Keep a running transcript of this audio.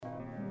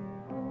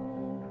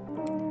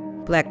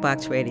Black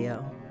Box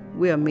Radio.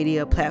 We're a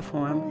media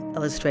platform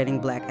illustrating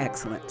Black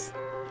excellence.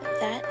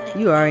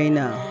 You already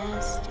know.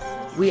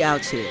 We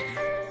out here.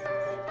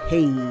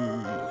 Hey.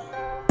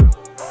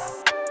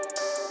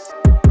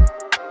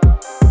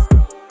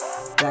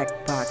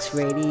 Black Box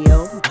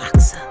Radio.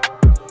 Box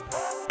up.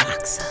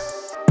 Box up.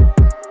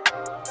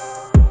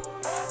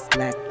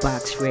 Black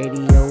Box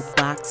Radio.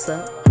 Box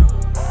up.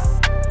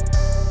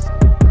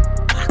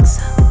 Box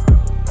up.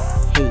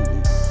 Hey.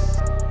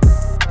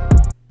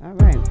 All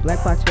right.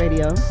 Black Box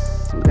Radio.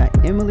 We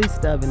got Emily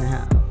Stubb in the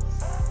house.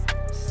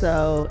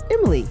 So,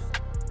 Emily,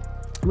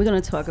 we're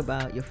going to talk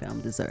about your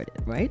film, Deserted,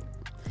 right?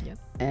 Yep.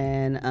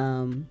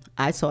 And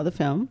I saw the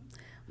film,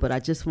 but I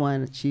just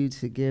wanted you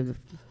to give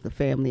the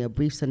family a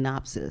brief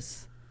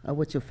synopsis of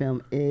what your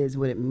film is,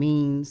 what it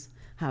means,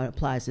 how it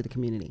applies to the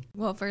community.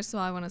 Well, first of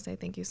all, I want to say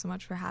thank you so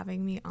much for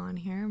having me on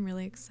here. I'm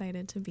really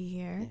excited to be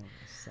here. Yeah,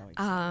 so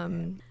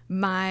excited.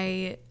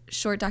 My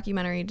short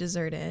documentary,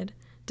 Deserted,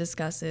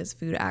 discusses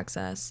food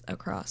access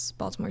across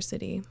Baltimore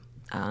City,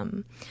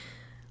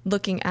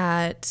 looking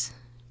at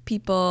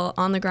people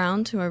on the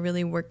ground who are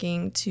really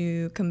working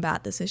to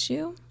combat this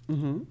issue,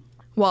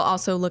 while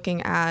also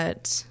looking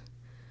at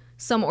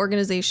some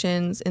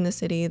organizations in the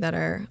city that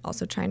are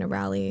also trying to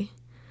rally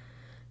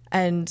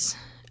and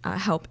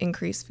help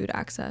increase food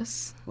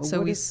access. Well,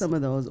 so what are some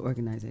of those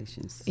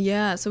organizations?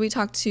 Yeah, so we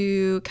talked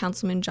to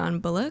Councilman John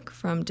Bullock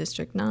from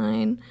District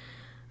 9,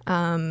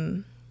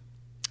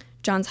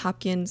 Johns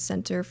Hopkins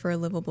Center for a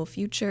Livable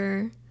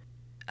Future,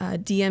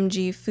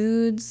 DMG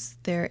Foods,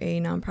 they're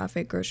a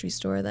nonprofit grocery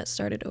store that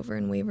started over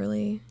in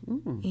Waverly,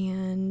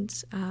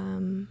 and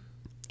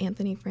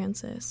Anthony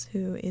Francis,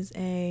 who is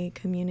a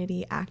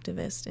community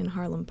activist in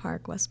Harlem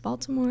Park, West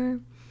Baltimore,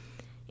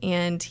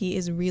 and he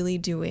is really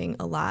doing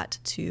a lot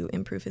to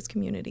improve his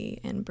community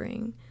and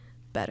bring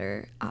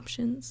better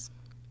options.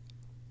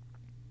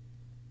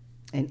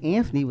 And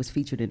Anthony was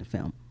featured in the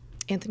film.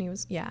 Anthony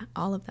was,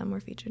 all of them were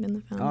featured in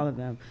the film. All of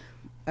them.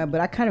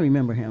 But I kind of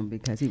remember him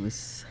because he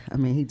was,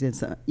 he did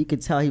some, you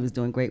could tell he was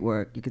doing great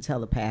work. You could tell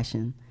the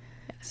passion.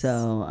 Yes.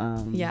 So,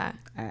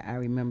 I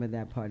remember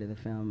that part of the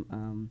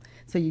film.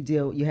 So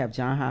you have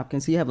John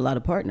Hopkins, so you have a lot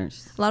of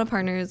partners. A lot of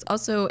partners.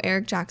 Also,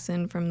 Eric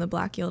Jackson from the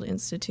Black Yield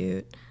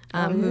Institute,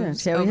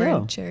 who's Cherry over Hill.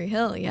 in Cherry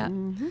Hill, yeah.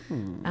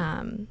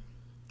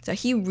 So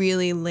he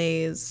really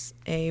lays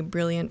a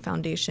brilliant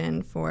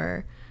foundation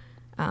for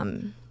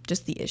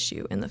just the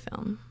issue in the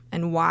film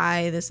and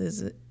why this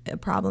is a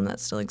problem that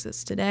still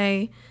exists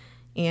today,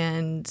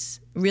 and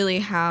really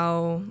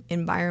how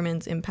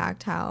environments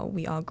impact how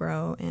we all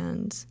grow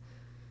and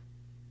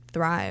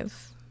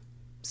thrive.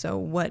 So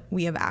what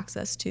we have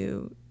access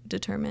to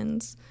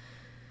determines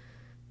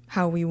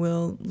how we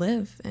will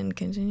live and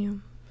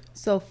continue.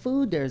 So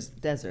food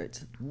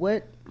deserts.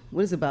 What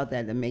is about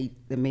that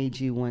made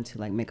you want to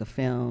make a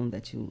film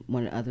that you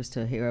wanted others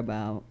to hear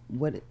about?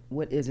 What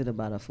is it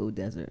about a food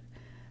desert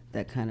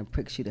that kind of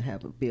pricks you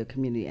to be a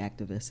community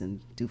activist and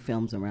do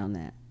films around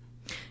that?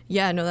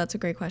 Yeah, no, that's a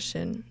great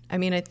question.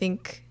 I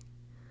think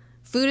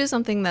food is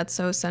something that's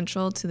so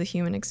central to the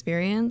human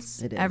experience.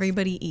 It is.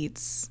 Everybody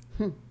eats,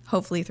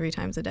 hopefully 3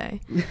 times a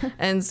day.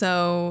 And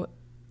so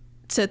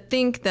to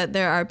think that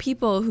there are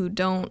people who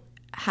don't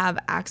have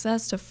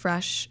access to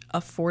fresh,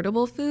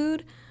 affordable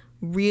food,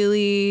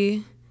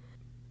 really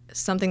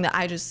something that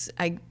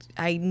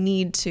I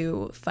need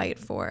to fight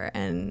for,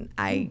 and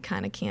I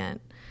kind of can't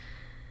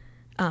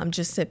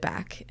just sit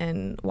back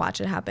and watch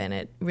it happen.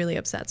 It really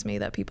upsets me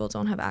that people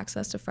don't have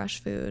access to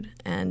fresh food.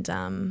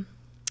 And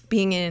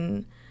being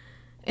an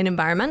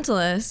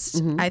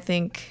environmentalist, I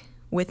think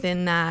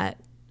within that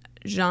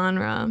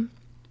genre,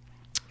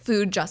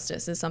 food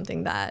justice is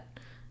something that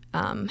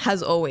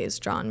has always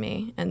drawn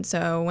me. And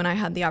so when I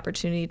had the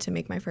opportunity to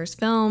make my first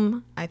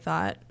film, I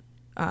thought,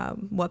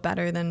 what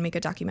better than make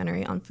a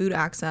documentary on food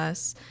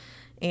access?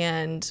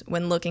 And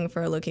when looking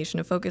for a location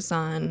to focus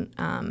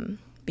on,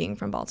 being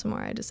from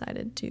Baltimore, I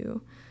decided to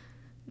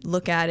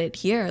look at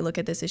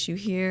this issue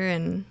here,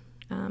 and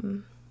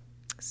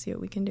see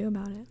what we can do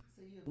about it.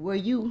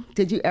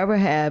 Did you ever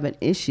have an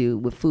issue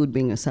with food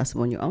being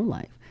accessible in your own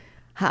life?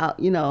 How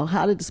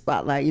did the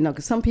spotlight,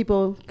 because some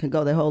people can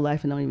go their whole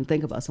life and don't even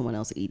think about someone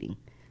else eating.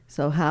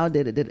 So how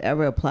did it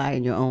ever apply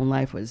in your own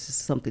life, or is this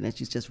something that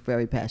you're just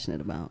very passionate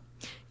about?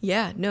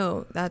 Yeah,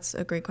 no, that's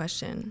a great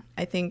question.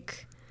 I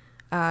think,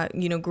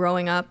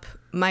 growing up,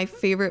 my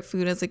favorite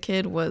food as a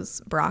kid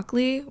was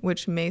broccoli,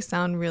 which may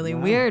sound really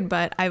weird,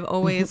 but I've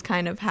always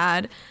kind of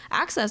had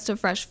access to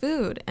fresh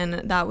food. And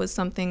that was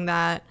something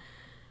that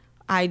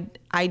I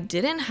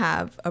didn't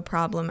have a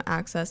problem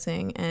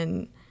accessing,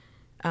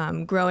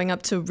 and growing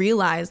up to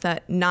realize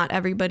that not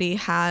everybody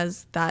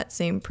has that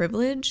same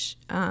privilege.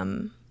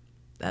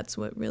 That's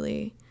what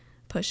really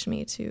pushed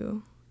me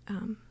to.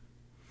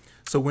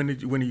 So when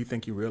do you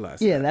think you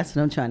realized? Yeah, that's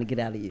what I'm trying to get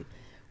out of you.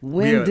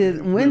 When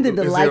did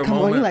the light come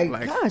on? You're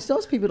like, gosh,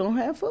 those people don't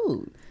have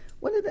food.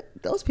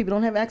 Those people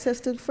don't have access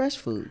to fresh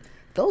food.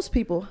 Those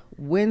people,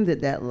 when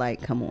did that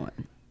light come on?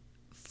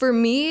 For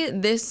me,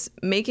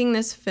 making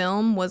this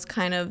film was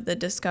kind of the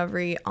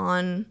discovery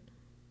on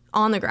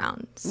on the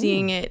ground,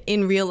 seeing it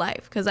in real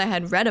life, because I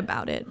had read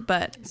about it.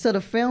 But So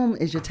the film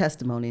is your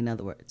testimony, in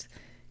other words.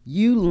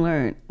 You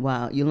learned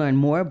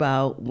more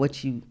about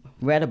what you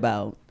read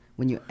about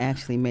when you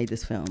actually made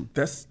this film.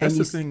 That's And the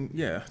you- thing,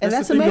 yeah. and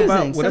that's the thing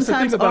amazing. about that's the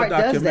Sometimes thing about art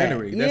does that.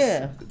 documentary.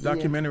 Yeah.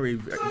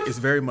 Documentary is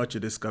very much a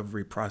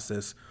discovery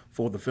process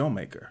for the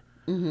filmmaker.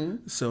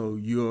 Mm-hmm. So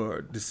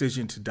your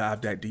decision to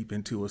dive that deep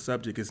into a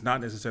subject is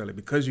not necessarily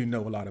because you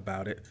know a lot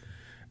about it.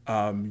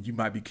 You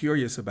might be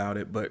curious about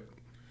it, but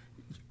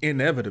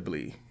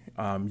inevitably,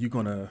 you're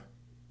gonna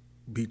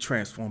be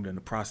transformed in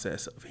the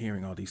process of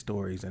hearing all these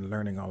stories and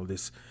learning all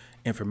this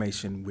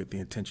information with the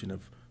intention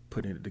of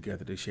putting it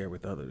together to share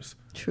with others.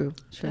 True.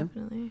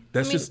 definitely.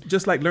 That's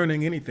just like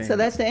learning anything. So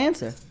that's the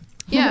answer.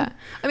 Yeah.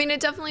 I mean, it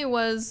definitely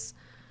was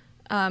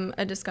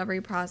a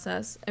discovery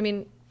process. I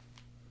mean,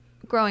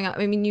 growing up,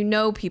 I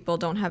mean, people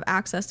don't have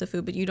access to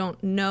food, but you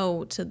don't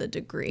know to the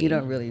degree. You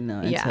don't really know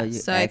until you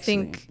so actually, I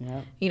think,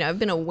 yeah. I've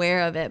been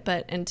aware of it,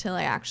 but until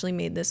I actually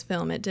made this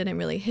film, it didn't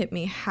really hit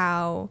me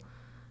how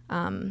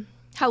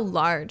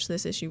large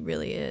this issue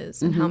really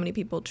is and how many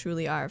people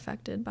truly are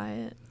affected by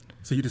it.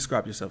 So you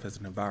describe yourself as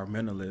an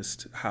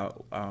environmentalist.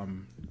 How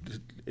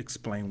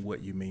explain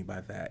what you mean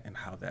by that and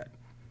how that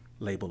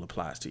label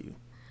applies to you?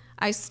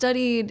 I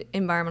studied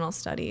environmental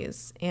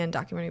studies and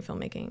documentary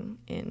filmmaking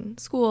in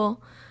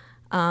school,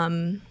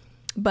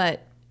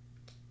 but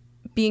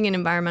being an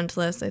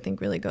environmentalist, I think,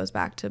 really goes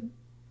back to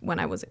when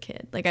I was a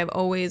kid. Like, I've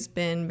always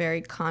been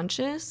very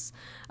conscious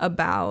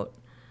about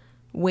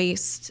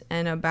waste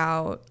and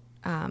about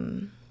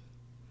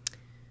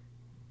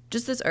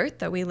just this earth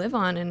that we live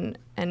on,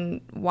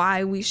 and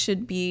why we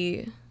should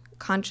be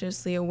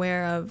consciously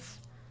aware of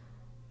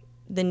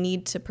the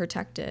need to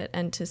protect it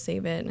and to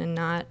save it and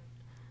not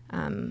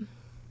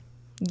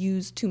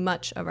use too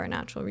much of our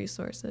natural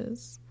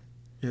resources.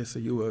 Yeah, so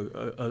you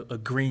were a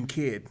green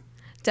kid.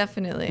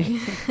 Definitely.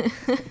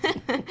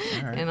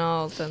 Right. In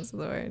all sense of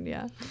the word,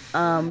 yeah.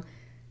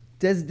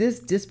 Does this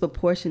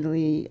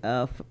disproportionately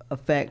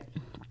affect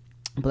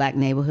Black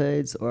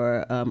neighborhoods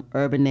or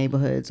urban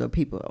neighborhoods or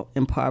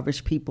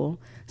impoverished people?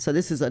 So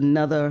this is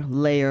another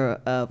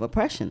layer of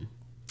oppression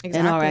in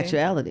our Exactly.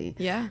 actuality.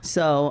 Yeah.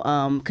 So,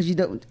 because you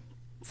don't,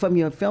 from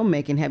your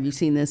filmmaking, have you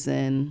seen this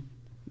in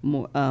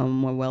more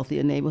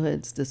wealthier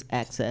neighborhoods? This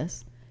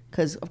access,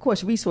 because of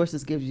course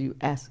resources gives you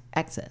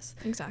access.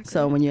 Exactly.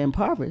 So when you're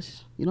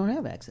impoverished, you don't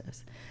have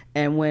access,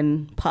 and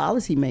when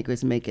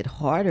policymakers make it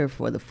harder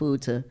for the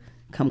food to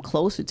come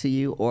closer to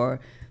you or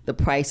the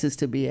prices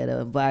to be at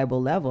a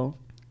viable level,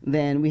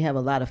 then we have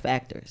a lot of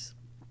factors.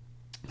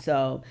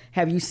 So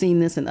have you seen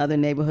this in other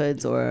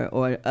neighborhoods or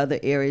other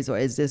areas, or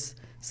is this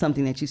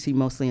something that you see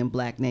mostly in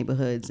Black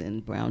neighborhoods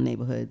and brown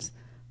neighborhoods?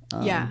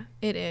 Yeah,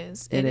 it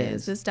is. It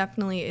is. This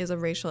definitely is a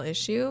racial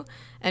issue,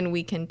 and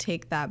we can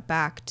take that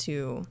back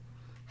to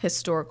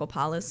historical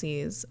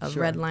policies of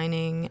Sure.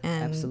 redlining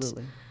and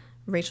Absolutely.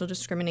 racial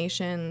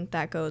discrimination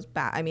that goes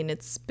back. I mean,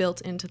 it's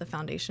built into the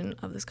foundation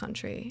of this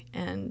country.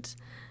 And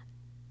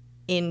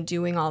in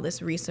doing all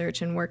this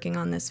research and working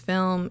on this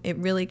film, it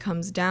really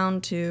comes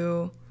down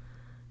to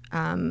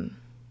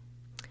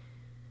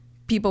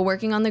people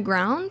working on the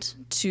ground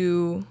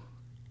to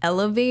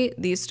elevate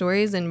these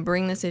stories and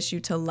bring this issue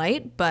to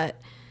light,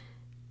 but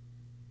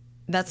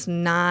that's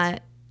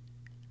not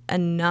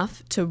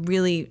enough to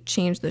really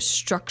change the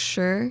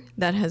structure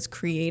that has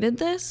created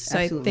this. So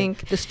Absolutely. I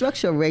think the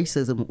structure of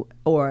racism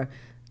or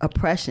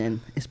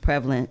oppression is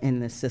prevalent in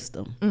the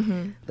system.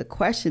 Mm-hmm. The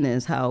question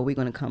is, how are we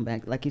going to come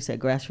back? Like you said,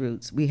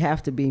 grassroots. We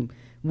have to do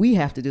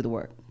the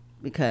work,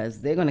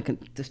 because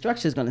the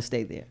structure is going to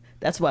stay there.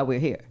 That's why we're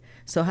here.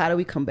 So how do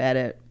we combat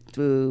it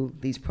through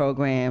these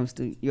programs,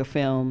 through your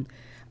film,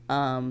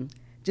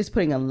 just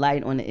putting a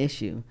light on the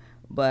issue?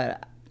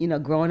 But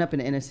growing up in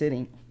the inner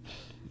city,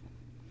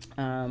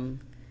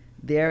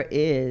 there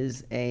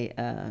is a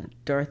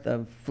dearth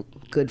of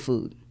good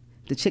food.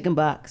 The chicken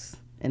box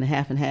and the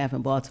half and half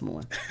in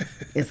Baltimore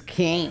is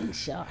king,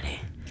 shorty.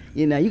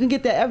 You can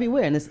get that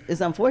everywhere, and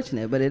it's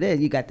unfortunate, but it is.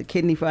 You got the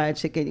kidney fried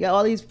chicken. You got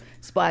all these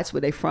spots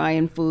where they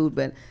frying food,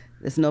 but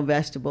there's no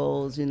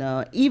vegetables.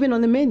 Even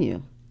on the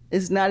menu,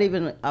 it's not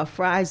even a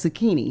fried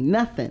zucchini.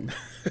 Nothing.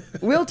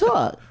 Real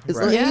talk. It's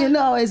Right.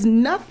 Yeah. it's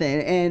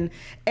nothing,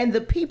 and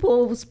the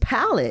people's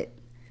palate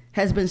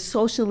has been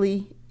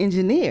socially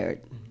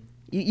engineered.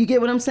 You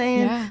get what I'm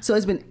saying? Yeah. So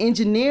it's been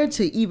engineered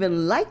to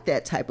even like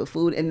that type of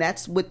food, and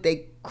that's what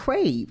they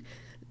crave.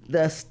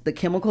 The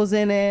chemicals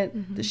in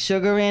it, the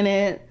sugar in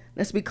it.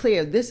 Let's be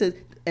clear. This is,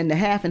 and the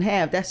half and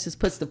half, that's just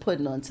puts the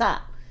pudding on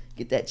top.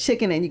 Get that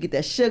chicken and you get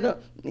that sugar,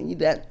 and you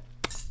that.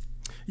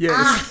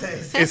 Yeah,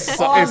 it's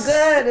All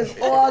good.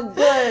 It's all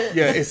good.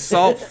 Yeah, it's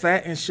salt,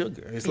 fat, and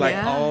sugar. It's like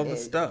Yeah. all the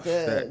stuff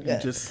that you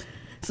good. just.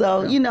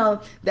 So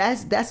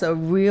that's a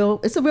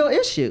real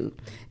issue,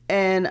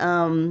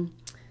 and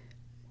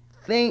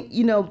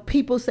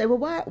people say,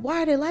 well,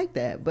 why are they like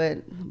that?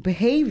 But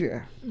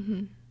behavior,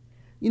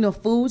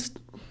 foods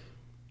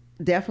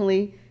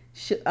definitely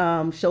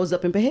shows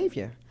up in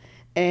behavior,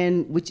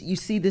 and which you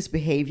see this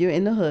behavior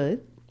in the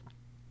hood,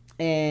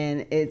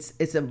 And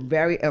it's a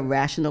very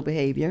irrational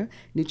behavior.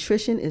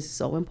 Nutrition is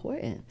so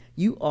important.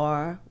 You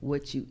are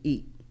what you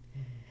eat.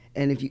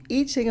 And if you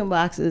eat chicken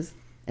boxes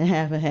and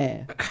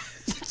half,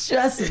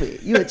 trust me,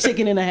 you're a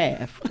chicken and a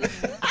half.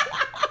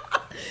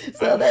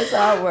 So that's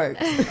how it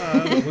works.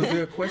 Was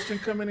there a question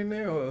coming in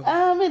there? Or?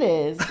 It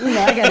is.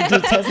 I got to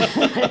do tests.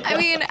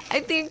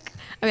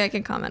 I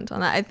can comment on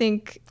that. I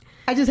think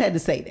I just had to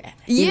say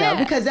that.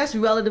 Because that's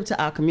relative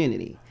to our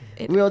community.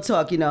 Real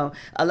talk, a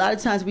lot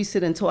of times we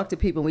sit and talk to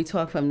people, and we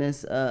talk from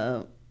this,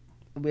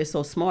 we're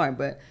so smart,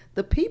 but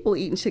the people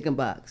eating chicken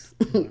box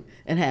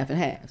and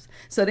halves.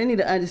 So they need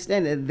to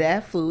understand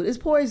that food is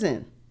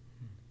poison.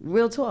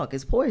 Real talk,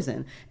 it's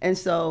poison. And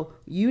so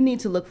you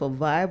need to look for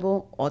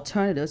viable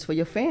alternatives for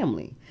your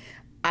family.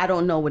 I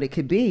don't know what it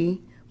could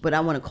be, but I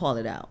want to call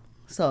it out.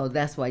 So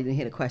that's why you didn't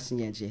hear the question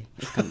yet, G.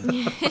 It's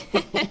coming.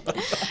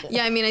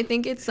 Yeah, I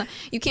think it's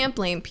you can't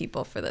blame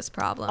people for this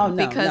problem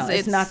because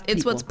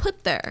it's what's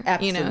put there.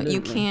 Absolutely.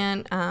 You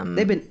can't.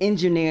 They've been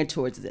engineered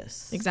towards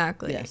this.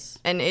 Exactly. Yes.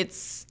 And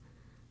it's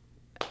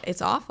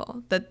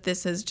awful that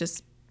this is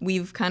just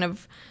we've kind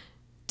of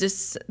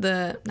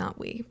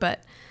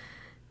but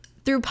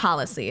through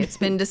policy it's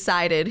been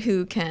decided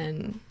who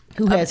can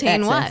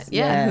obtain what.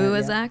 Who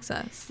has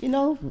access.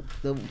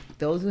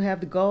 Those who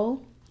have the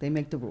goal, they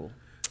make the rule.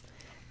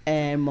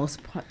 And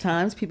most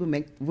times people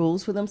make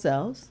rules for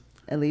themselves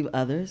and leave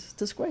others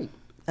to scrape.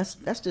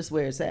 That's just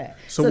where it's at.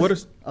 So what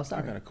is? Oh,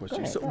 sorry. I got a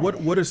question. Go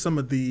ahead. What are some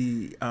of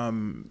the?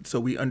 So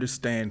we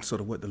understand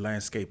sort of what the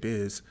landscape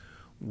is.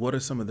 What are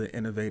some of the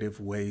innovative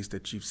ways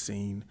that you've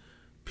seen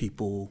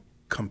people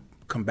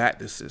combat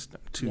this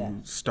system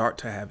to start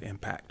to have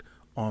impact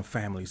on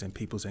families and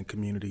peoples and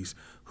communities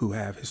who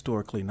have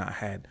historically not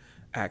had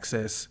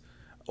access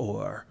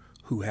or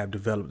who have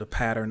developed a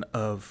pattern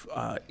of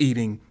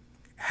eating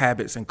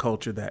habits and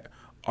culture that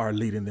are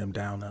leading them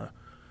down a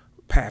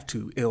path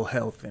to ill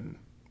health and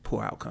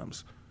poor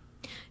outcomes?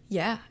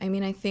 Yeah,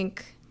 I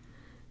think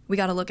we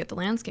got to look at the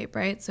landscape,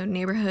 right? So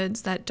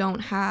neighborhoods that don't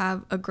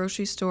have a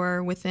grocery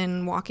store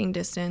within walking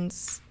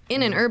distance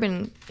in an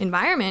urban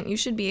environment, you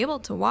should be able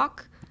to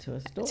walk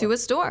to a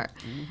store.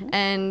 Mm-hmm.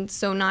 And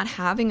so not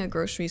having a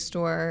grocery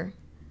store,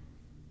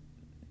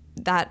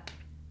 that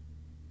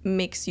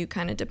makes you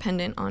kind of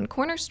dependent on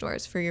corner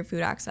stores for your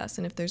food access.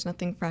 And if there's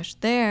nothing fresh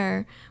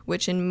there,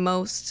 which in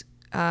most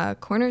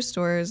corner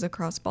stores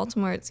across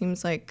Baltimore, it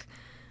seems like,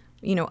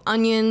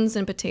 onions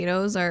and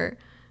potatoes are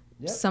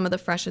some of the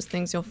freshest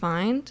things you'll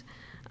find.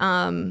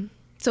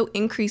 So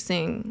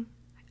increasing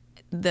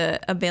the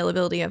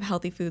availability of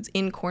healthy foods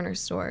in corner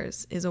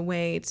stores is a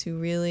way to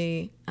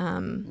really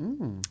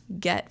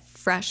get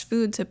fresh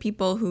food to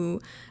people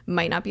who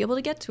might not be able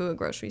to get to a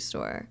grocery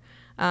store.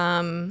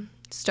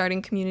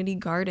 Starting community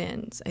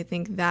gardens, I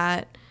think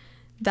that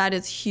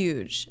is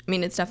huge.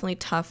 It's definitely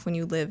tough when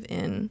you live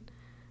in,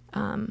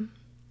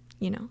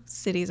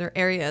 cities or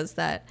areas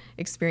that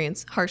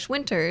experience harsh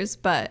winters,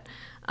 but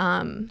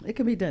it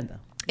can be done, though.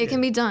 It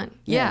can be done,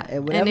 yeah.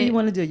 And whatever you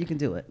want to do, you can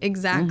do it.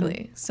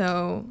 Exactly. Mm-hmm.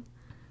 So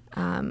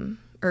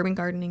urban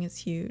gardening is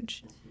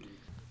huge.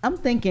 I'm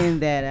thinking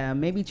that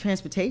maybe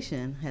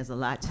transportation has a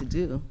lot to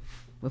do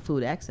with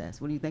food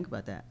access. What do you think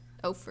about that?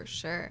 Oh, for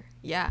sure.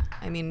 Yeah.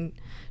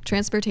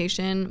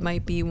 Transportation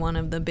might be one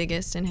of the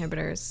biggest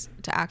inhibitors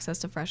to access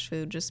to fresh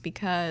food, just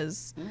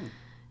because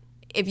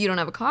if you don't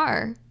have a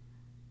car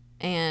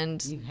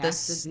and you have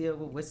to deal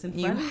with what's in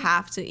front you of you.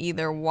 have to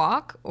either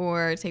walk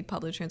or take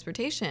public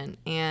transportation.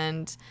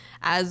 And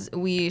as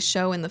we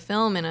show in the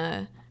film in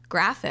a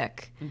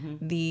graphic,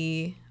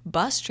 the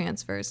bus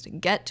transfers to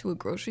get to a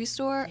grocery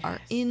store are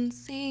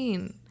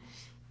insane.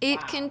 It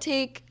can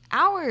take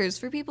hours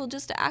for people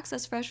just to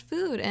access fresh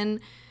food,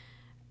 and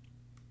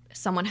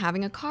someone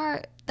having a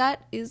car,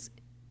 that is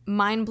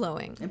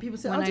mind-blowing. And people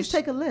say, just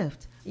take a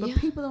Lyft. But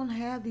people don't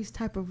have these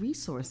type of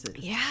resources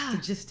to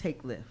just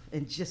take Lyft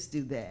and just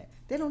do that.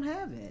 They don't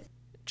have it.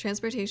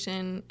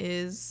 Transportation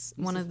is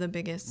one of the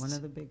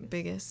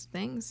biggest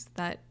things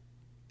that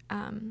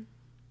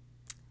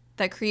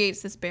that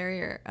creates this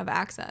barrier of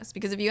access.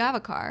 Because if you have a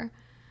car,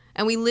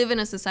 and we live in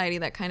a society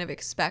that kind of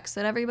expects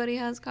that everybody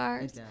has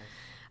cars, It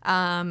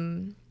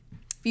does.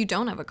 if you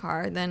don't have a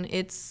car, then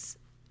it's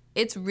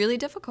really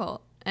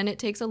difficult. And it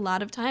takes a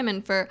lot of time.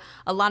 And for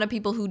a lot of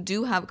people who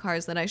do have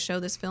cars that I show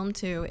this film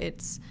to,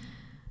 it's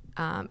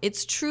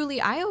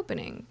truly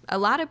eye-opening. A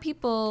lot of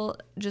people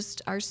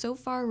just are so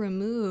far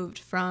removed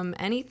from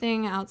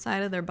anything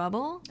outside of their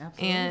bubble.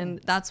 Absolutely. And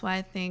that's why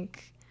I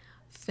think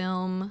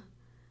film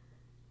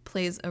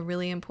plays a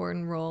really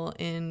important role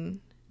in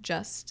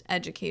just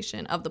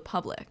education of the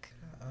public.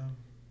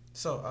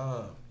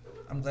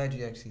 I'm glad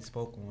you actually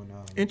spoke on.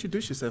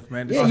 Introduce yourself,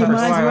 man. Yeah, you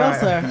might as well,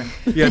 sir.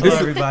 Hello,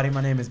 everybody. My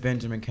name is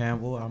Benjamin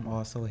Campbell. I'm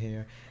also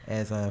here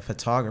as a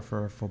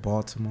photographer for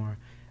Baltimore.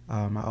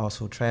 I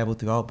also travel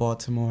throughout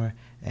Baltimore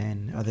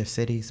and other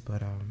cities,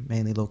 but I'm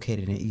mainly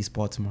located in East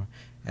Baltimore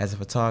as a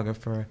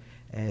photographer,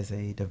 as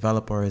a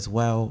developer as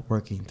well,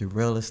 working through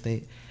real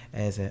estate,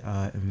 as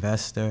an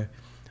investor,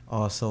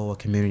 also a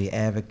community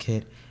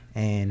advocate,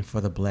 and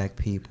for the black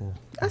people.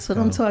 That's what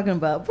I'm talking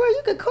about. Bro,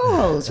 you could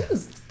co-host.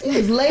 You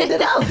just laid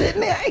it out,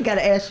 didn't it? I ain't got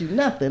to ask you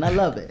nothing. I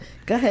love it.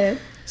 Go ahead.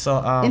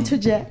 So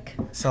interject.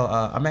 So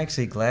I'm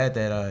actually glad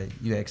that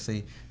you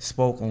actually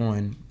spoke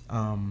on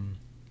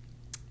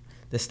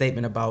the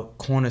statement about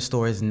corner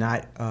stores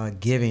not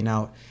giving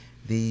out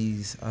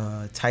these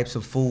types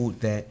of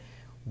food that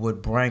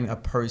would bring a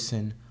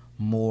person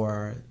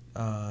more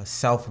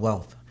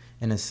self-wealth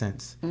in a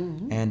sense.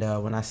 Mm-hmm.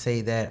 And when I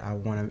say that, I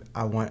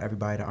want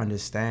everybody to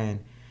understand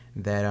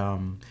that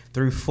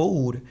through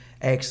food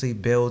actually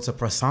builds a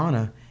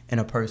persona in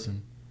a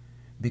person,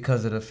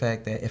 because of the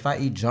fact that if I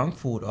eat junk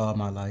food all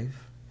my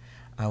life,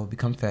 I will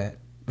become fat.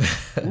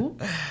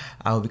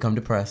 I will become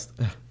depressed.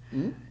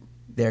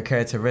 There are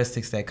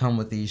characteristics that come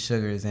with these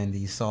sugars and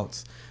these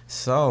salts.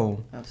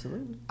 So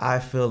absolutely, I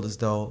feel as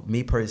though,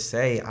 me per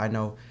se, I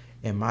know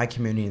in my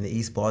community, in the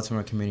East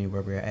Baltimore community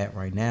where we're at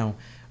right now,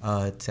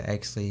 to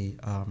actually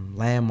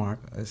landmark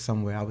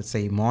somewhere, I would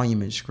say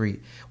Monument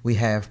Street, we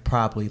have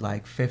probably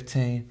like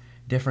 15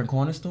 different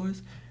corner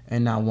stores,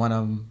 and not one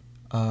of them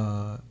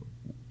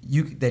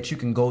that you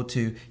can go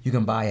to. You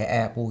can buy an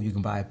apple, you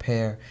can buy a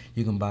pear,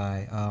 you can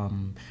buy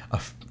a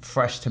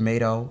fresh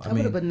tomato. How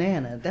about a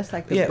banana? That's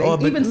like the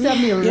even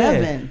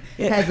 7-Eleven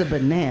has a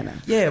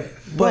banana. Yeah,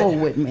 roll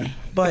with me.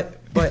 But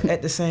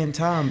at the same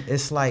time,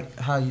 it's like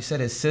how you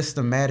said, it's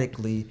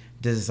systematically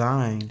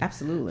designed.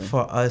 Absolutely.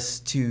 For us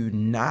to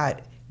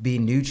not be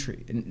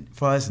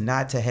for us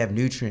not to have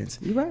nutrients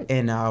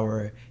in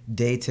our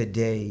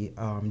day-to-day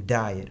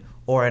diet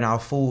or in our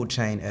food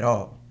chain at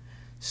all.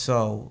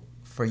 So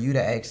for you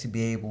to actually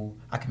be able,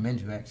 I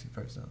commend you actually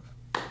first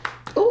off.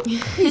 Oh,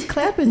 he's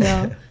clapping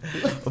y'all.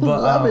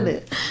 Loving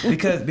it.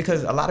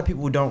 because a lot of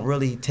people don't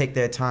really take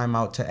their time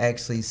out to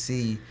actually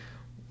see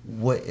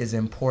what is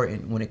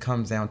important when it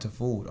comes down to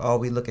food.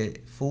 We look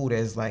at food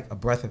as like a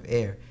breath of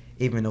air,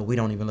 even though we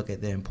don't even look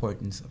at the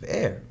importance of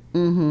air.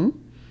 Mm-hmm.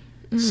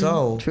 Mm-hmm.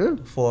 So true.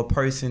 For a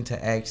person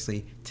to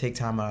actually take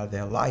time out of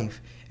their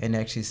life and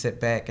actually sit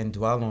back and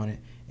dwell on it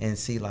and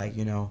see like,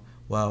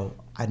 well,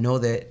 I know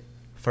that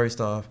first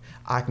off,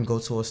 I can go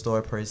to a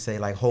store per se,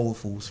 like Whole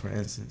Foods, for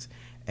instance,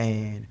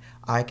 and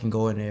I can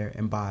go in there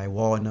and buy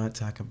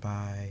walnuts, I can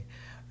buy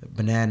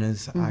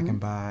bananas, mm-hmm. I can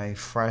buy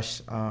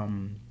fresh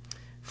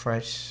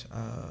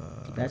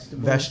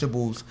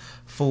vegetables,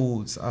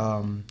 foods,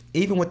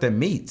 even with the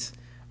meats.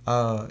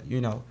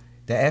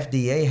 The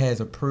FDA has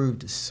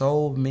approved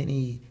so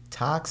many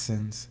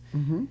toxins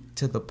mm-hmm.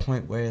 to the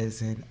point where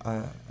it's in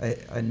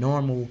a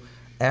normal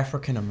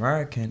African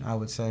American, I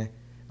would say,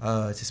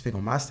 to speak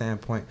on my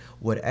standpoint,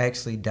 would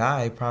actually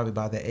die probably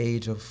by the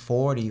age of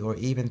 40 or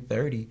even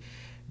 30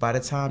 by the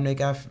time they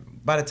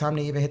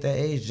even hit that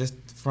age, just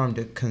from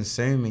the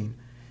consuming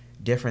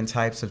different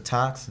types of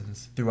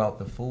toxins throughout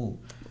the food.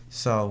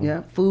 So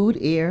yeah, food,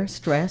 air,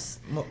 stress.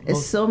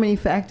 It's so many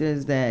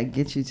factors that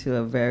get you to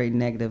a very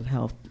negative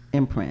health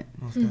imprint.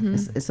 Mm-hmm.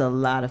 It's a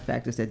lot of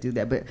factors that do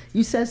that. But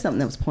you said something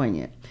that was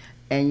poignant.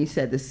 And you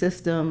said the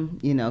system,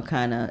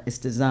 kind of is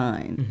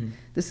designed. Mm-hmm.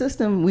 The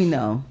system, we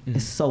know, mm-hmm.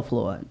 is so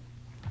flawed.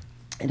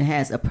 It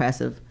has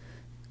oppressive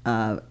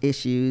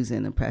issues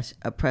and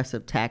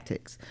oppressive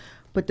tactics.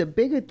 But the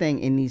bigger thing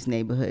in these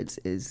neighborhoods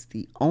is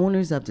the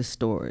owners of the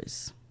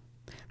stores.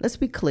 Let's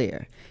be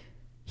clear.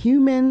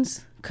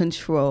 Humans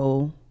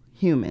control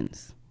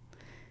humans.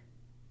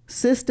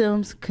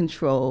 Systems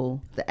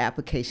control the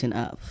application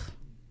of,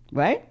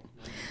 right?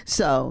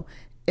 So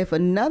if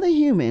another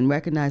human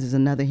recognizes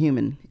another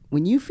human,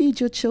 when you feed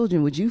your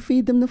children, would you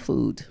feed them the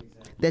food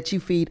that you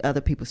feed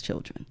other people's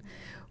children?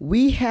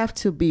 We have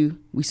to be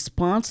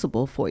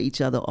responsible for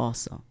each other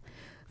also.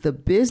 The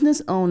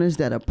business owners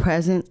that are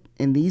present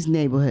in these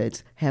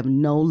neighborhoods have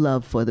no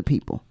love for the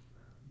people.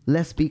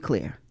 Let's be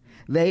clear.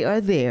 They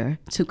are there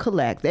to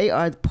collect. They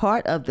are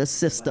part of the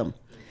system.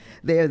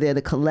 They are there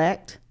to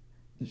collect,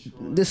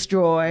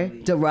 destroy,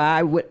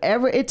 derive,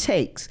 whatever it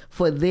takes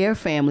for their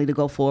family to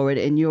go forward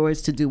and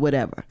yours to do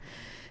whatever.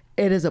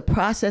 It is a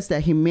process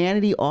that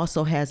humanity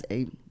also has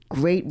a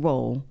great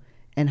role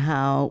in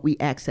how we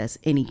access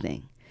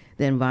anything.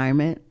 The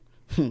environment,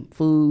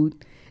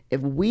 food.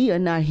 If we are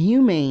not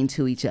humane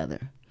to each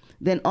other,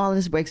 then all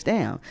this breaks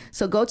down.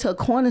 So go to a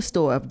corner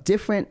store of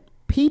different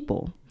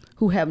people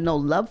who have no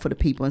love for the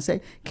people and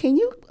say, can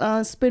you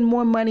spend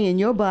more money in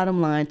your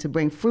bottom line to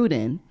bring fruit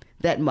in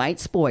that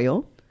might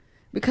spoil?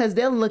 Because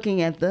they're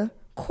looking at the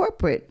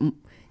corporate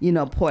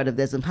part of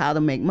this, of how to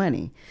make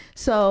money.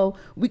 So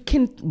we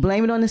can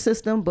blame it on the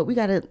system, but we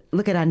got to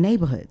look at our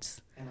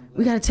neighborhoods.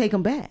 We got to take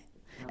them back.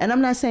 And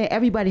I'm not saying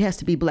everybody has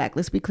to be black.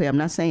 Let's be clear. I'm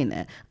not saying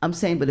that. I'm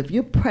saying, but if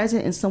you're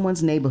present in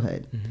someone's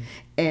neighborhood mm-hmm.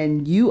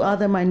 and you are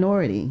the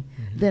minority,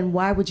 mm-hmm. then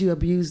why would you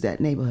abuse that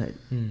neighborhood?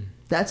 Mm.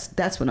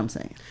 That's what I'm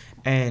saying.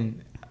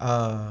 And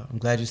I'm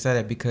glad you said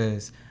that,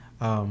 because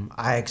one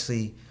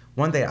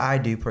thing I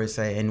do per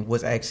se, and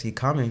what's actually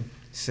coming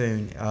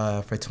soon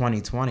for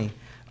 2020,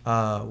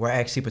 we're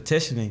actually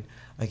petitioning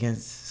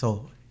against,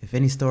 so if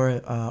any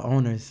store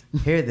owners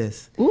hear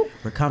this,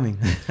 We're coming.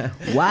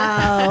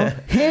 Wow.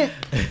 Hint.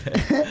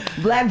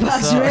 Black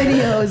Box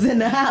Radio is in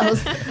the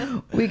house.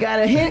 We got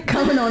a hint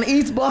coming on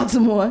East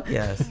Baltimore.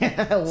 Yes.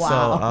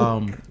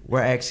 Wow. So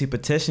we're actually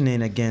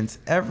petitioning against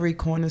every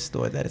corner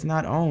store that is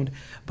not owned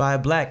by a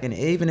black. And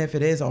even if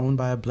it is owned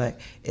by a black,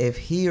 if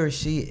he or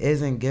she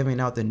isn't giving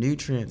out the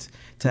nutrients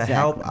to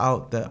help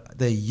out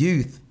the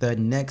youth, the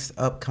next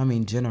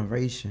upcoming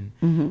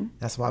generation,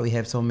 that's why we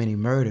have so many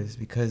murders,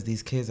 because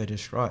these kids are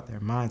distraught.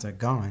 Their minds are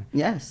gone.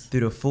 Yes.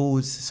 Through the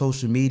foods,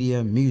 social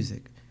media,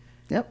 music.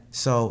 Yep.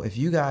 So if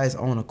you guys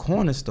own a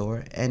corner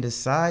store and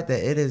decide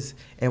that it is,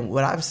 and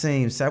what I've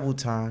seen several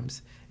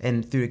times,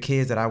 and through the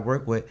kids that I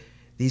work with,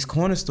 these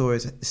corner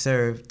stores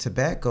serve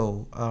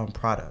tobacco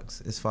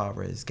products, as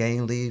far as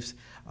Gain Leafs,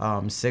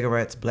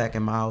 cigarettes, Black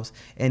and Milds,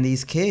 and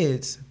these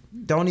kids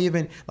don't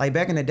even, like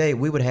back in the day,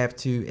 we would have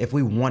to, if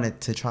we wanted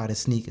to try to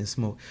sneak and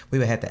smoke, we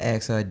would have to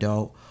ask an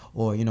adult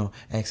or,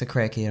 ask a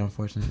crackhead,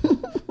 unfortunately.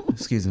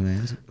 Excuse me,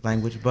 man,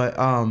 language. But,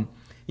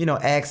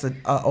 ask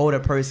an older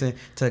person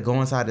to go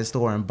inside the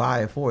store and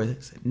buy it for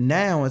us.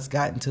 Now it's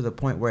gotten to the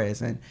point where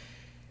it's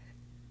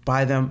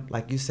by them,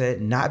 like you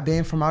said, not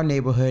being from our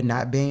neighborhood,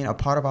 not being a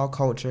part of our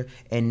culture,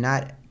 and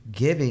not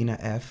giving a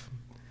F.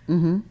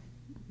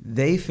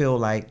 They feel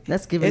like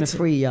that's giving it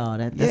free, y'all.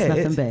 That's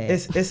nothing bad.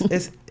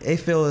 They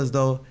feel as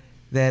though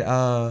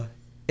that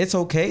it's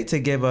okay to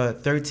give a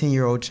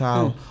 13-year-old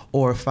child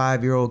or a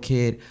 5-year-old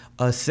kid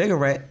a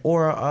cigarette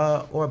or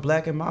a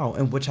Black and Mild,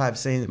 and which I've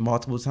seen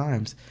multiple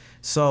times.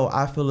 So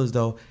I feel as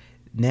though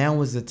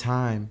now is the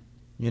time,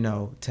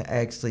 to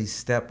actually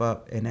step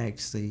up and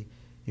actually,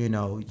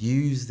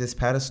 use this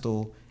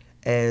pedestal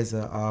as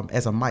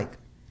a mic,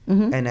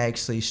 and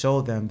actually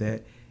show them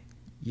that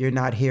you're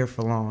not here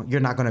for long. You're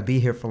not going to be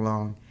here for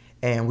long,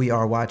 and we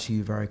are watching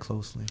you very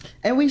closely.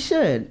 And we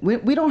should.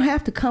 We don't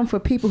have to come for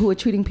people who are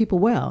treating people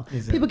well.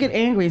 Exactly. People get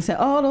angry and say,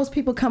 "Oh, those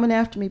people coming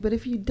after me." But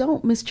if you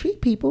don't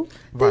mistreat people,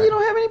 then you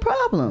don't have any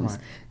problems.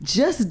 Right.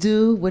 Just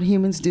do what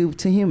humans do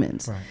to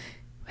humans. Right.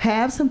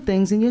 Have some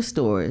things in your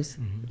stores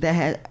that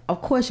have,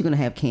 of course you're going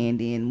to have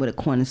candy and what a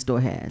corner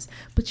store has,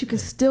 but you can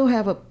still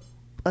have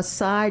a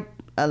side,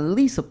 at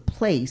least a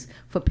place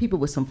for people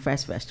with some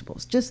fresh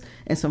vegetables,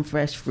 and some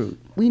fresh fruit.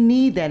 We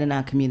need that in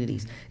our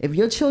communities. If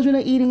your children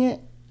are eating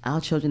it, our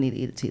children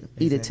need to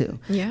eat it too.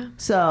 Yeah.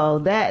 So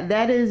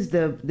that is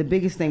the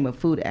biggest thing with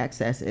food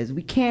access is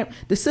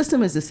the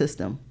system is the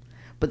system,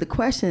 but the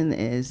question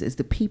is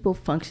the people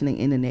functioning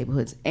in the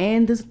neighborhoods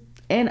and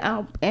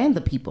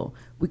the people.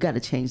 We got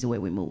to change the way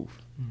we move.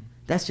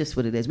 That's just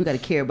what it is. We got to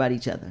care about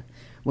each other.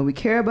 When we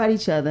care about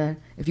each other,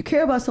 if you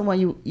care about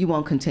someone, you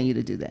won't continue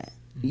to do that.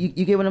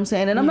 You get what I'm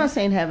saying? And I'm not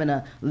saying having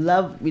a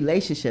love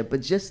relationship,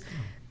 but just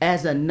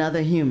as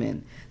another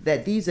human,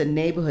 that these are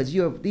neighborhoods.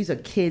 These are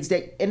kids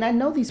and I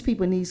know these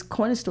people in these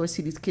corner stores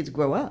see these kids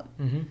grow up.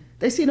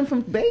 They see them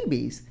from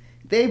babies.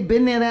 They've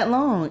been there that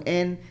long,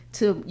 and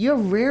you're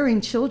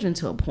rearing children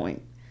to a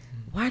point.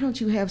 Why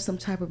don't you have some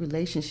type of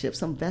relationship,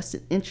 some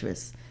vested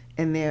interest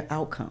in their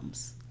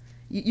outcomes?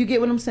 You get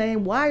what I'm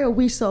saying? Why are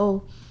we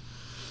so,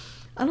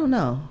 I don't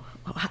know,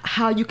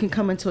 how you can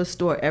come into a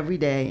store every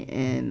day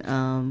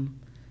and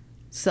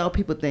sell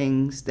people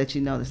things that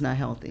that's not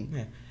healthy,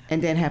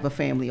 and then have a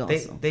family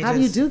also. How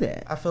do you do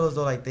that? I feel as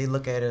though they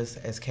look at us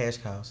as cash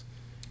cows,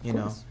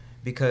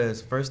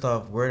 because first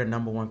off, we're the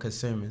number one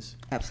consumers.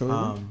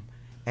 Absolutely.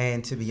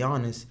 And to be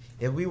honest,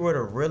 if we were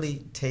to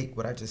really take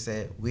what I just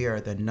said, we are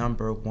the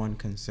number one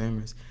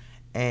consumers,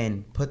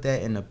 and put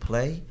that into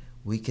play,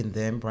 we can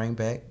then bring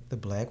back the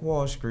Black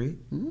Wall Street.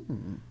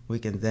 We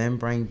can then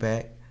bring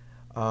back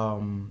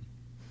a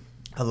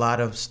lot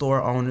of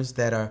store owners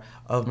that are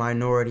of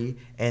minority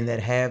and that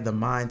have the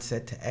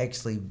mindset to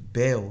actually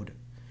build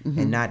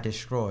and not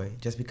destroy.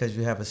 Just because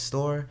you have a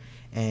store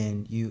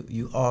and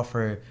you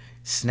offer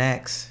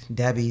snacks,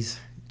 Debbie's,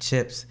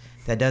 chips,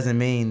 that doesn't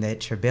mean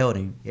that you're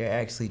building. You're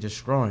actually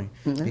destroying,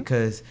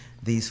 because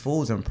these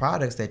foods and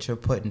products that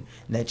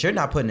you're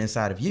not putting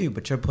inside of you,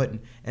 but you're putting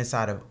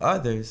inside of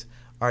others,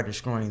 are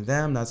destroying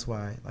them. That's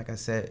why, like I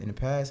said in the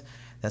past,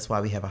 that's why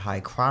we have a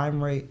high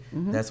crime rate.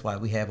 That's why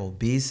we have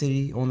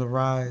obesity on the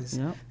rise.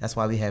 That's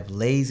why we have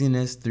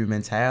laziness through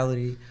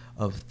mentality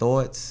of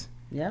thoughts.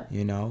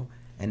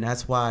 And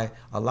that's why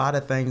a lot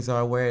of things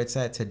are where it's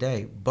at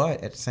today.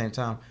 But at the same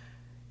time,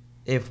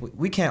 if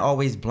we can't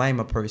always blame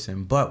a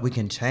person, but we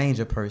can change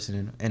a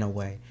person in a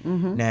way.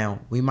 Now,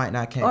 we might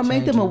not or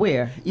make them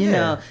aware, you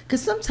know,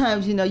 because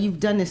sometimes, you've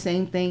done the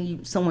same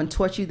thing. Someone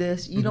taught you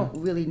this. You don't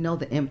really know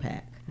the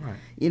impact. Right.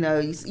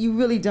 You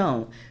really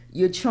don't.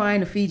 You're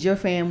trying to feed your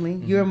family.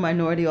 You're a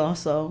minority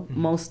also.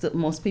 Most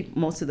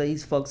of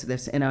these folks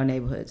that's in our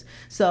neighborhoods.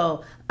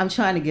 So I'm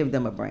trying to give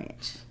them a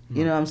branch.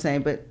 You know what I'm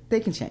saying? But they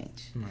can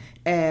change.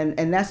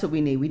 And that's what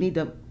we need. We need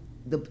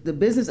the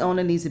business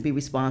owner needs to be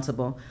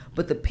responsible,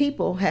 but the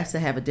people has to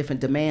have a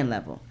different demand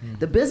level.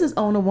 The business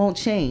owner won't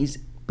change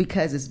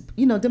because it's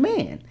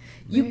demand.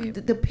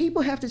 The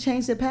people have to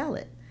change their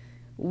palate.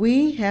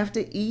 We have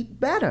to eat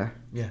better.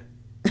 Yeah.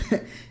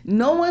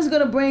 No one's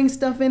gonna bring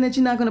stuff in that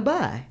you're not gonna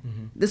buy.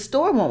 the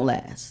store won't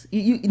last.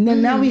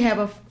 Now we have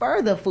a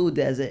further food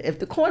desert if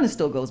the corner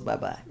store goes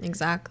bye-bye.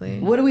 Exactly.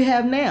 What do we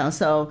have now?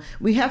 So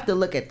we have to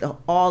look at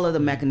all of the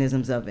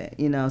mechanisms of it,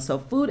 So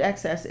food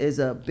access is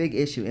a big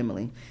issue,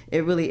 Emily.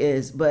 It really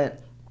is.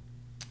 But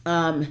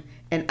in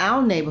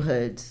our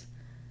neighborhoods,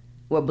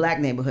 Black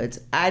neighborhoods,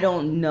 I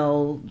don't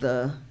know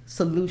the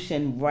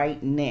solution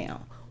right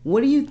now.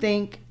 What do you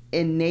think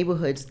in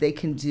neighborhoods they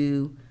can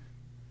do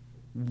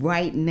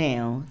right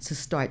now to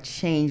start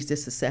change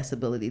this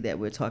accessibility that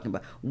we're talking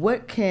about?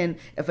 What can,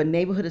 if a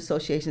neighborhood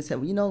association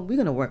said, we're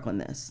going to work on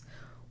this,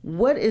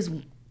 what is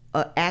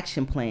an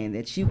action plan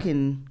that you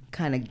can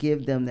kind of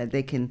give them that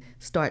they can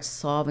start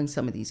solving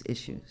some of these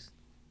issues?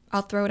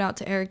 I'll throw it out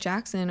to Eric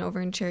Jackson over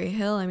in Cherry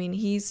Hill. I mean,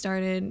 he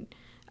started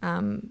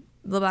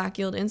the Black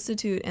Yield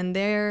Institute, and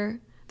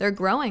they're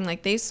growing.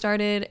 Like, they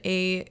started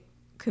a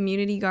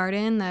community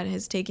garden that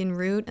has taken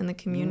root and the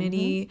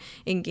community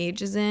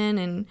engages in,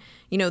 and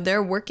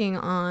they're working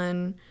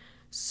on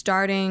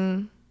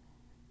starting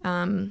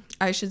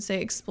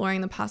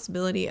exploring the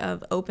possibility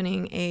of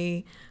opening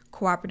a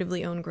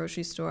cooperatively owned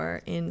grocery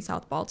store in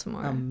South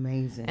Baltimore.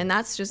 Amazing. And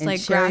that's just in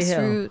like Cherry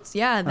grassroots. Hill.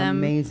 Yeah, them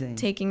Amazing.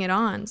 Taking it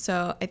on.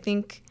 So I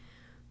think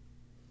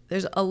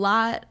there's a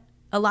lot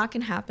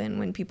can happen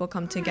when people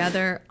come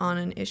together on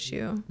an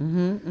issue.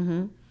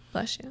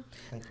 Bless you.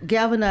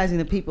 Galvanizing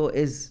the people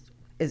is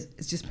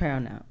just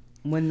paramount.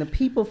 When the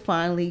people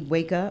finally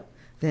wake up,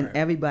 then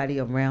everybody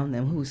around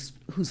them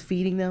who's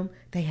feeding them,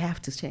 they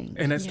have to change.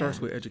 And that starts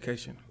with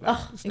education.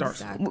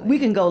 Exactly. We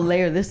can go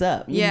layer this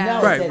up.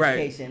 Right.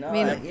 Education. I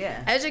mean,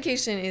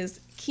 education is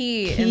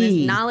key, and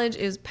this knowledge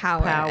is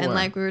power. And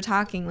like we were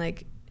talking,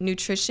 like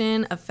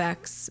nutrition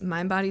affects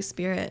mind, body,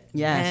 spirit.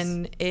 Yes.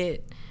 And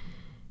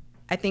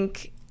I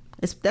think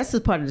that's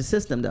just part of the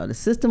system, though. The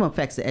system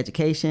affects the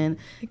education.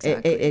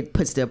 Exactly. It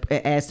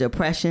adds the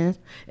oppression.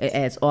 It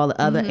adds all the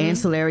other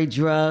ancillary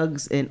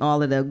drugs and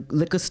all of the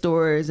liquor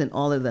stores and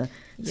all of the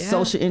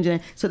social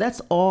engineering. So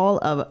that's all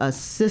of a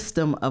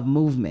system of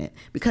movement,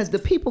 because the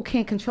people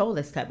can't control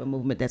this type of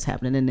movement that's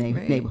happening in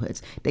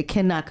neighborhoods. They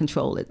cannot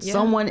control it. Yeah.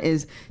 Someone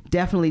is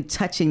definitely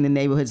touching the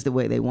neighborhoods the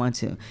way they want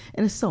to,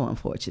 and it's so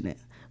unfortunate.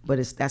 But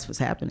that's what's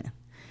happening.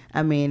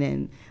 I mean,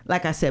 and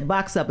like I said,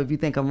 box up if you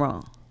think I'm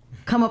wrong.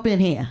 Come up in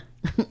here.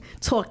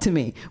 Talk to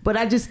me. But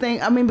I just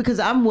think, because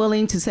I'm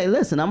willing to say,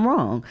 listen, I'm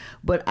wrong.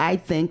 But I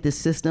think the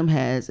system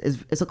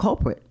is a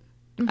culprit.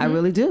 I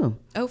really do.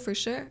 Oh, for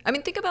sure. I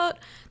mean, think about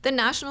the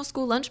National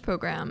School Lunch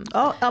Program.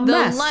 Oh, a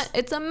mess.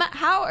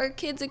 How are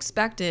kids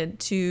expected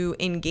to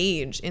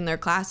engage in their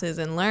classes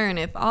and learn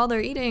if all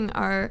they're eating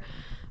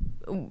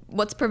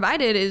what's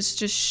provided is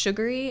just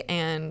sugary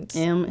and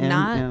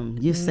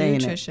not You're saying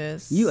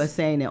nutritious? You are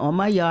saying it on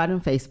my yard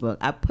on Facebook.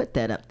 I put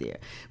that up there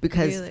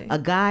because a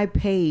guy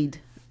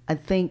paid, I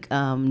think,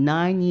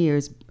 9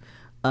 years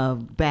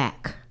of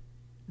back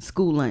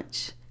school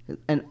lunch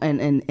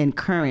and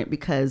current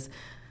because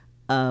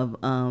of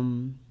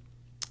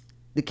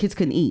the kids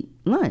couldn't eat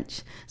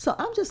lunch. So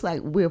I'm just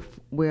like,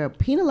 we're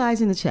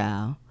penalizing the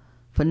child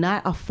for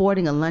not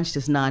affording a lunch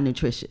that's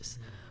non-nutritious.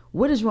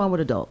 What is wrong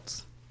with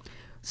adults?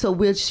 So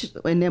we're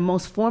in their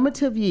most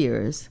formative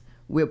years,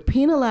 we're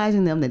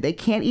penalizing them that they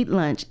can't eat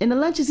lunch, and the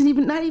lunch is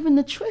not even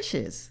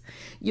nutritious.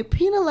 You're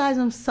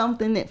penalizing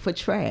something for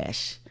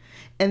trash,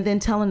 and then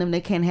telling them they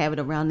can't have it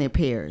around their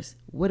peers.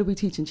 What are we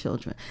teaching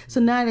children?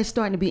 So now they're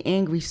starting to be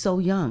angry so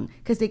young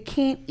because they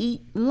can't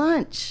eat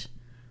lunch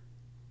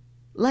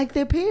like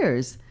their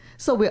peers.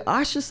 So we're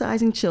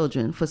ostracizing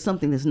children for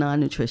something that's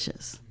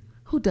non-nutritious.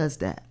 Who does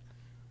that?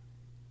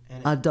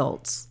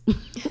 Adults.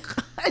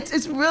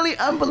 It's really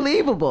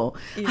unbelievable.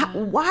 Yeah.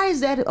 Why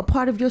is that a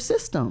part of your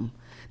system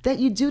that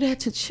you do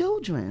that to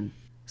children?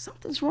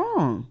 Something's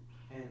wrong.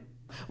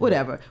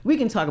 Whatever. We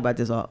can talk about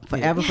this all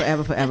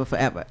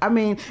forever. I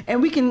mean,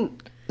 and we can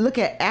look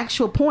at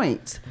actual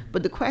points,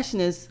 but the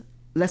question is,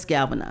 let's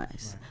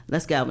galvanize.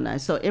 Let's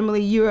galvanize. So,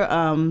 Emily, you're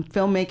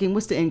filmmaking.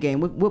 What's the end game?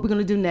 What we're going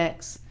to do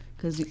next?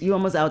 Because you're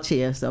almost out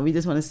here, so we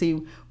just want to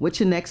see what's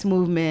your next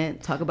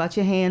movement, talk about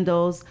your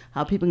handles,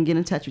 how people can get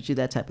in touch with you,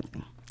 that type of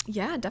thing.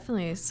 Yeah,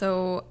 definitely.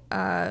 So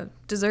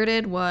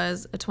Deserted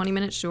was a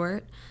 20-minute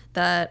short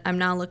that I'm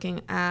now looking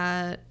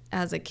at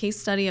as a case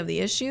study of the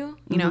issue,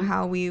 you know,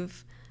 how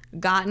we've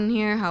gotten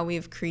here, how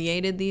we've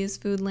created these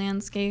food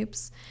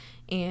landscapes,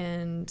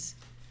 and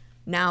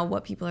now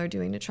what people are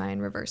doing to try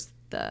and reverse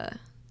the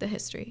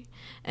history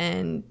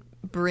and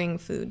bring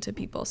food to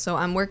people. So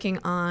I'm working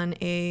on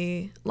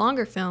a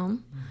longer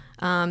film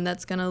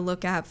that's going to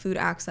look at food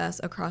access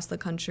across the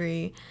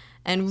country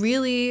and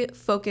really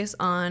focus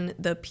on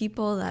the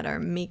people that are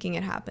making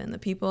it happen, the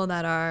people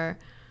that are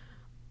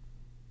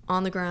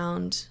on the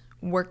ground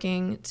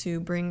working to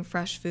bring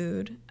fresh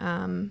food.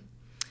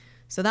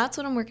 So that's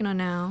what I'm working on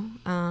now.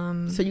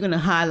 So you're going to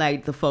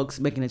highlight the folks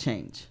making a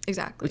change.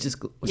 Exactly. Which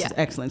is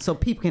excellent. So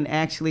people can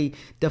actually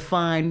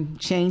define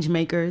change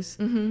makers,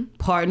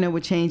 partner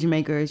with change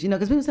makers. You know,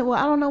 because people say, well,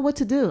 I don't know what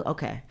to do.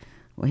 Okay.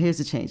 Well, here's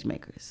the change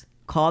makers.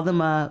 Call them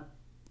up,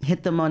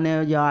 hit them on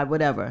their yard,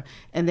 whatever,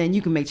 and then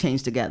you can make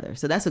change together.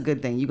 So that's a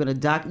good thing. You're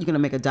gonna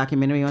make a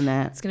documentary on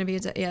that. It's gonna be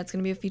it's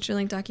gonna be a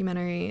feature-length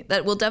documentary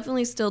that will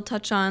definitely still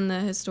touch on the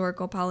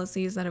historical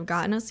policies that have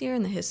gotten us here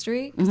and the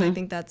history, because I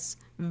think that's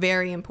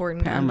very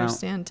important to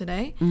understand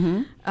today.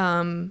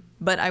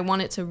 But I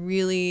want it to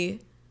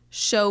really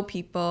show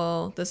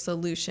people the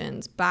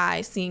solutions by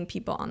seeing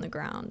people on the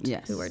ground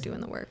who are doing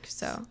the work.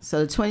 So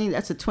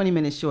that's a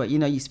 20-minute short. You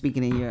know, you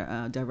speaking in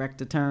your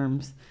director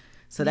terms.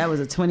 So that was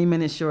a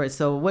 20-minute short.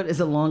 So what is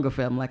a longer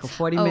film? Like a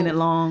 40-minute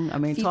long? I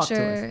mean, feature, talk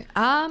to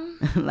us.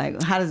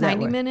 Like, how does that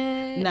 90 work?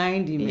 minutes.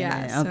 90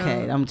 minutes. Yeah,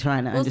 okay, I'm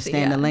trying to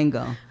understand see, the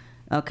lingo.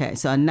 Okay,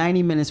 so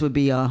 90 minutes would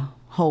be a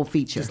whole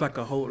feature. Just like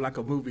a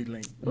movie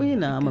length. Well, you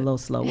know, I'm a little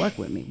slow. Work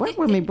with me,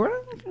 bro.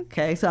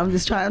 Okay, so I'm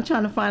trying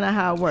to find out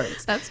how it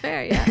works. That's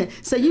fair, yeah.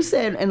 So you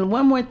said, and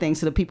one more thing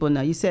so the people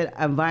know, you said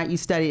you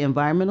studied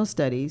environmental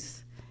studies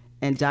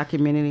and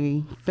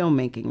documentary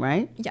filmmaking,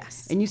 right?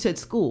 Yes. And you said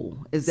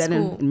school. Is that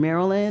in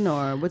Maryland,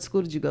 or what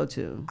school did you go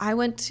to? I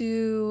went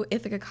to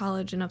Ithaca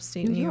College in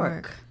upstate New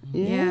York.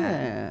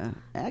 Yeah.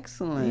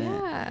 Excellent.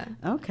 Yeah.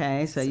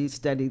 Okay, so you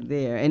studied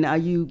there. And are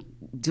you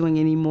doing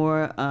any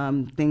more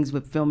things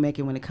with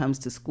filmmaking when it comes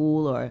to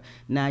school, or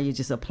now you're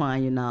just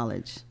applying your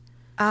knowledge?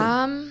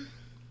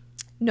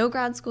 No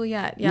grad school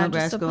yet. Yeah,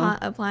 just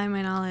applying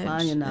my knowledge.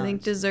 Applying your knowledge. I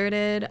think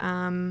Deserted,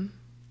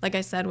 like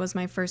I said, was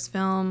my first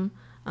film.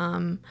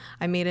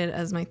 I made it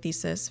as my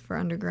thesis for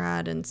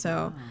undergrad, and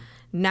so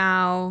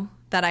now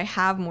that I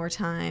have more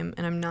time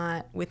and I'm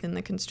not within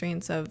the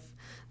constraints of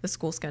the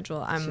school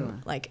schedule,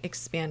 I'm like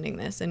expanding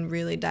this and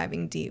really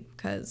diving deep,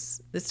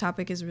 because this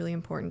topic is really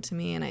important to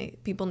me,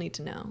 and people need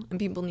to know, and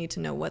people need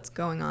to know what's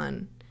going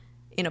on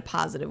in a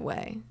positive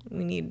way.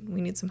 We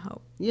need some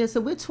hope. Yeah,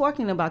 so we're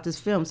talking about this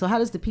film. So how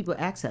does the people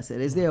access it?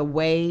 Is there a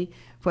way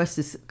for us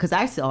to, because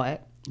I saw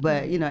it,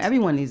 but you know,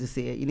 everyone needs to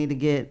see it. You need to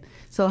get,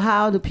 so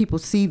how do people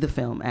see the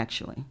film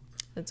actually?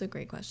 That's a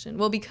great question.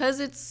 Well, because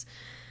it's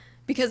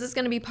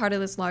going to be part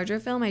of this larger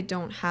film, I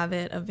don't have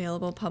it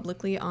available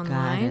publicly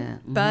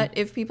online. But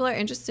if people are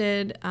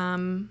interested,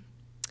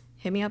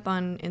 hit me up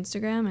on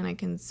Instagram and I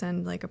can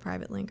send like a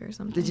private link or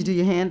something. Did you do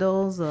your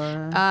handles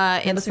or?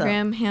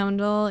 Instagram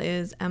handle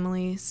is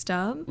Emily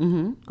Stubb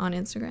on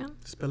Instagram.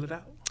 Spell it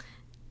out.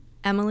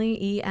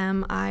 Emily,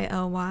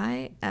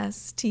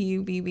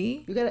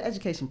 EmilYStubb. You got an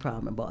education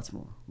problem in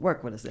Baltimore.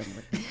 Work with us,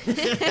 Emily.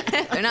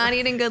 They're not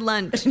eating good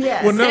lunch.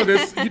 Yes. Well, no,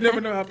 you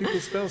never know how people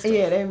spell stuff.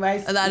 Yeah, they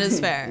might. That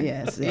is fair.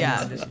 Yes. Yeah.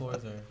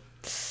 Underscores or?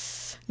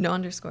 No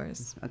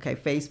underscores. Okay,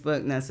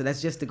 Facebook. Now, so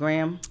that's just the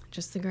gram?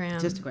 Just the gram.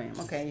 Just the gram.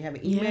 Okay, you have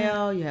an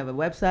email, you have a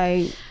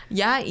website.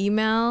 Yeah,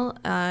 email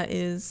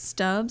is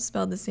Stubb,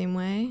 spelled the same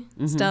way,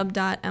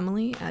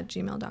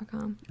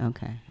 stubb.emily@gmail.com.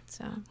 Okay.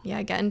 So,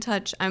 yeah, get in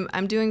touch.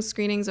 I'm doing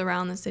screenings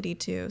around the city,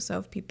 too. So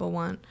if people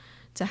want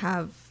to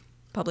have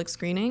public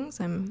screenings,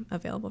 I'm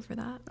available for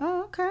that.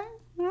 Oh, okay.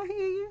 I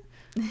hear you.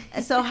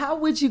 So how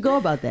would you go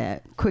about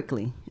that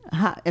quickly?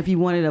 If you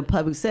wanted a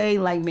public, say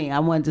like me, I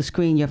wanted to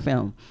screen your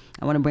film.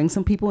 I want to bring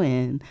some people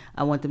in.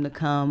 I want them to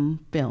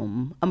come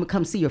film. I'm going to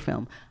come see your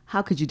film.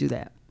 How could you do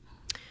that?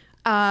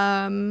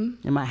 In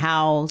my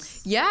house?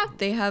 Yeah,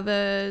 they have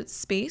a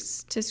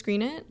space to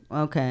screen it.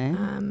 Okay.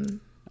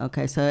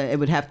 Okay, so they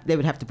would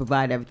have to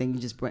provide everything. You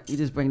just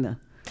bring the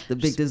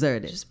big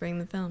dessert. Just bring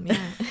the film, yeah.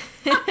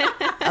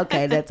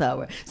 Okay, that's how it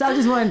works. So I was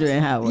just wondering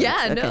how it works.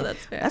 Yeah, okay. no,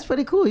 that's fair. That's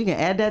pretty cool. You can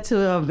add that to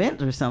an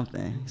event or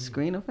something.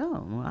 Screen a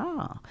film.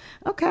 Wow.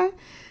 Okay.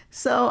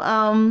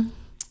 So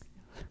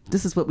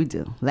this is what we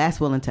do. Last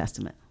will and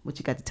testament. What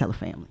you got to tell a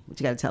family? What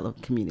you got to tell a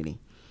community?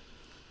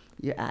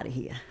 You're out of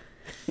here.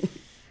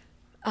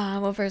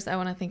 Well, first, I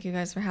want to thank you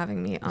guys for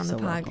having me on the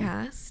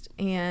podcast.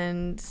 Welcome.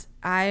 And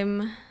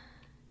I'm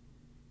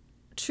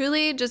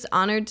truly just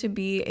honored to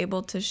be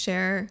able to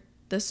share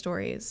the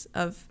stories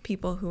of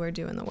people who are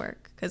doing the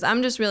work, because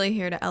I'm just really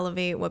here to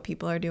elevate what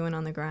people are doing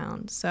on the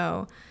ground.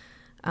 So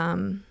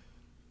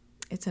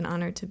it's an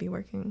honor to be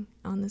working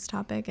on this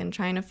topic and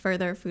trying to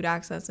further food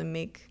access and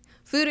make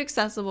food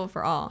accessible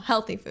for all,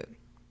 healthy food.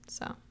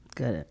 So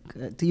good.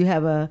 Do you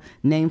have a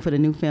name for the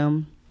new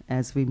film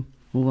as we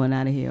move on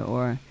out of here,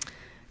 or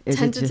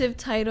tentative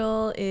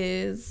title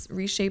is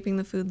Reshaping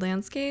the Food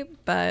Landscape,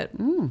 but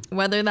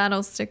whether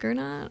that'll stick or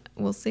not,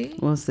 we'll see.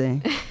 We'll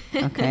see.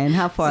 Okay, and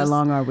how far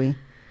along are we?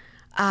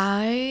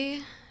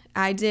 I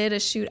did a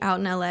shoot out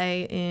in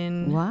LA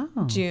in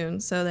June,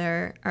 so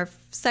they're our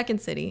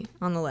second city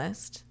on the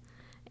list.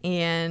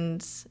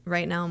 And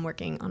right now I'm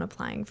working on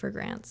applying for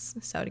grants,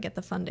 so to get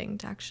the funding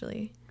to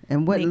actually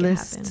And what make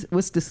list? it happen.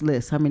 What's this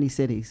list? How many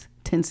cities?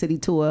 10 city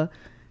tour.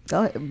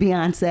 Go ahead,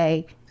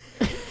 Beyonce.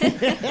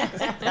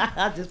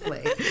 I'll just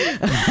play.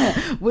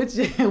 Which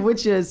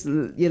is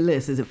your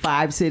list? Is it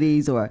 5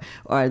 cities, or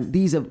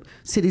these are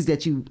cities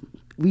that you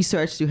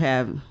researched? You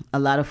have a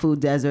lot of food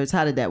deserts.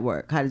 How did that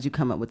work? How did you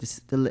come up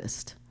with the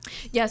list?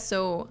 Yeah,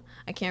 so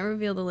I can't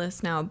reveal the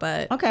list now,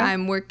 but Okay.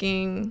 I'm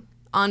working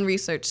on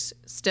research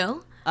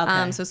still.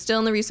 Okay. So still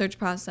in the research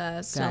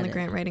process, still in Got the it.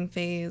 grant writing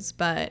phase,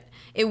 but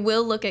it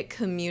will look at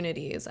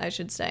communities, I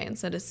should say,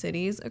 instead of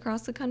cities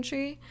across the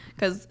country,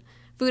 because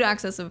food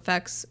access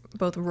affects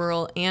both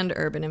rural and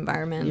urban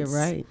environments. You're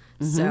right.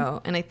 Mm-hmm.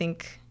 So, and I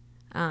think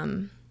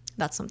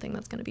that's something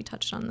that's going to be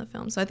touched on in the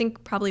film. So I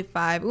think probably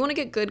 5. We want to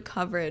get good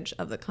coverage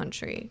of the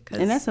country.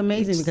 And that's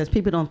amazing because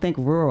people don't think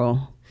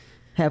rural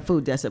have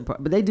food desert,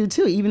 but they do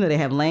too. Even though they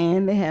have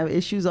land, they have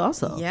issues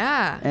also.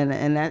 Yeah.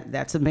 And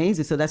that's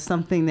amazing. So that's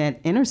something that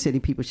inner city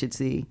people should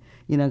see,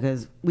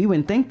 because we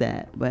wouldn't think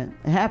that, but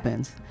it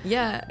happens.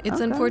 Yeah, it's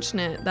Okay.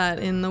 unfortunate that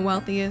in the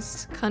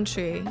wealthiest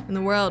country in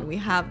the world, we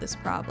have this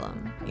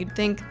problem. You'd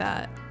think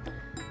that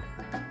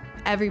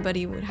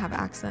everybody would have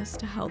access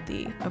to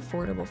healthy,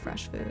 affordable,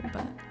 fresh food,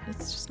 but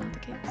it's just not the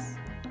case.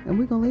 And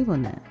we're going to leave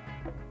on that.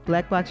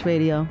 Black Box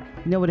Radio,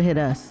 you know where to hit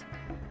us.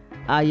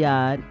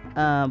 Ayad,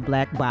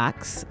 Black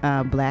Box.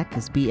 Black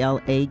is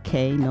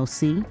BLAK, no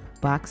C.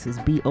 Box is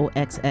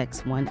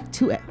BOXX,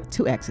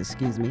 2X,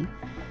 excuse me.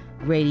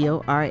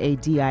 Radio,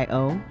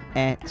 RADIO,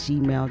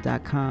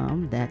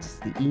 @gmail.com. That's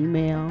the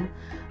email.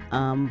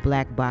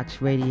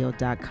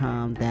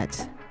 Blackboxradio.com.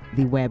 That's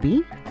the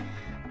Webby.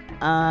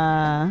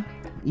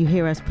 You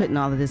hear us putting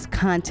all of this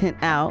content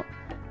out,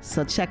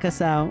 so check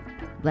us out.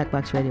 Black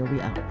Box Radio,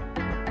 we out.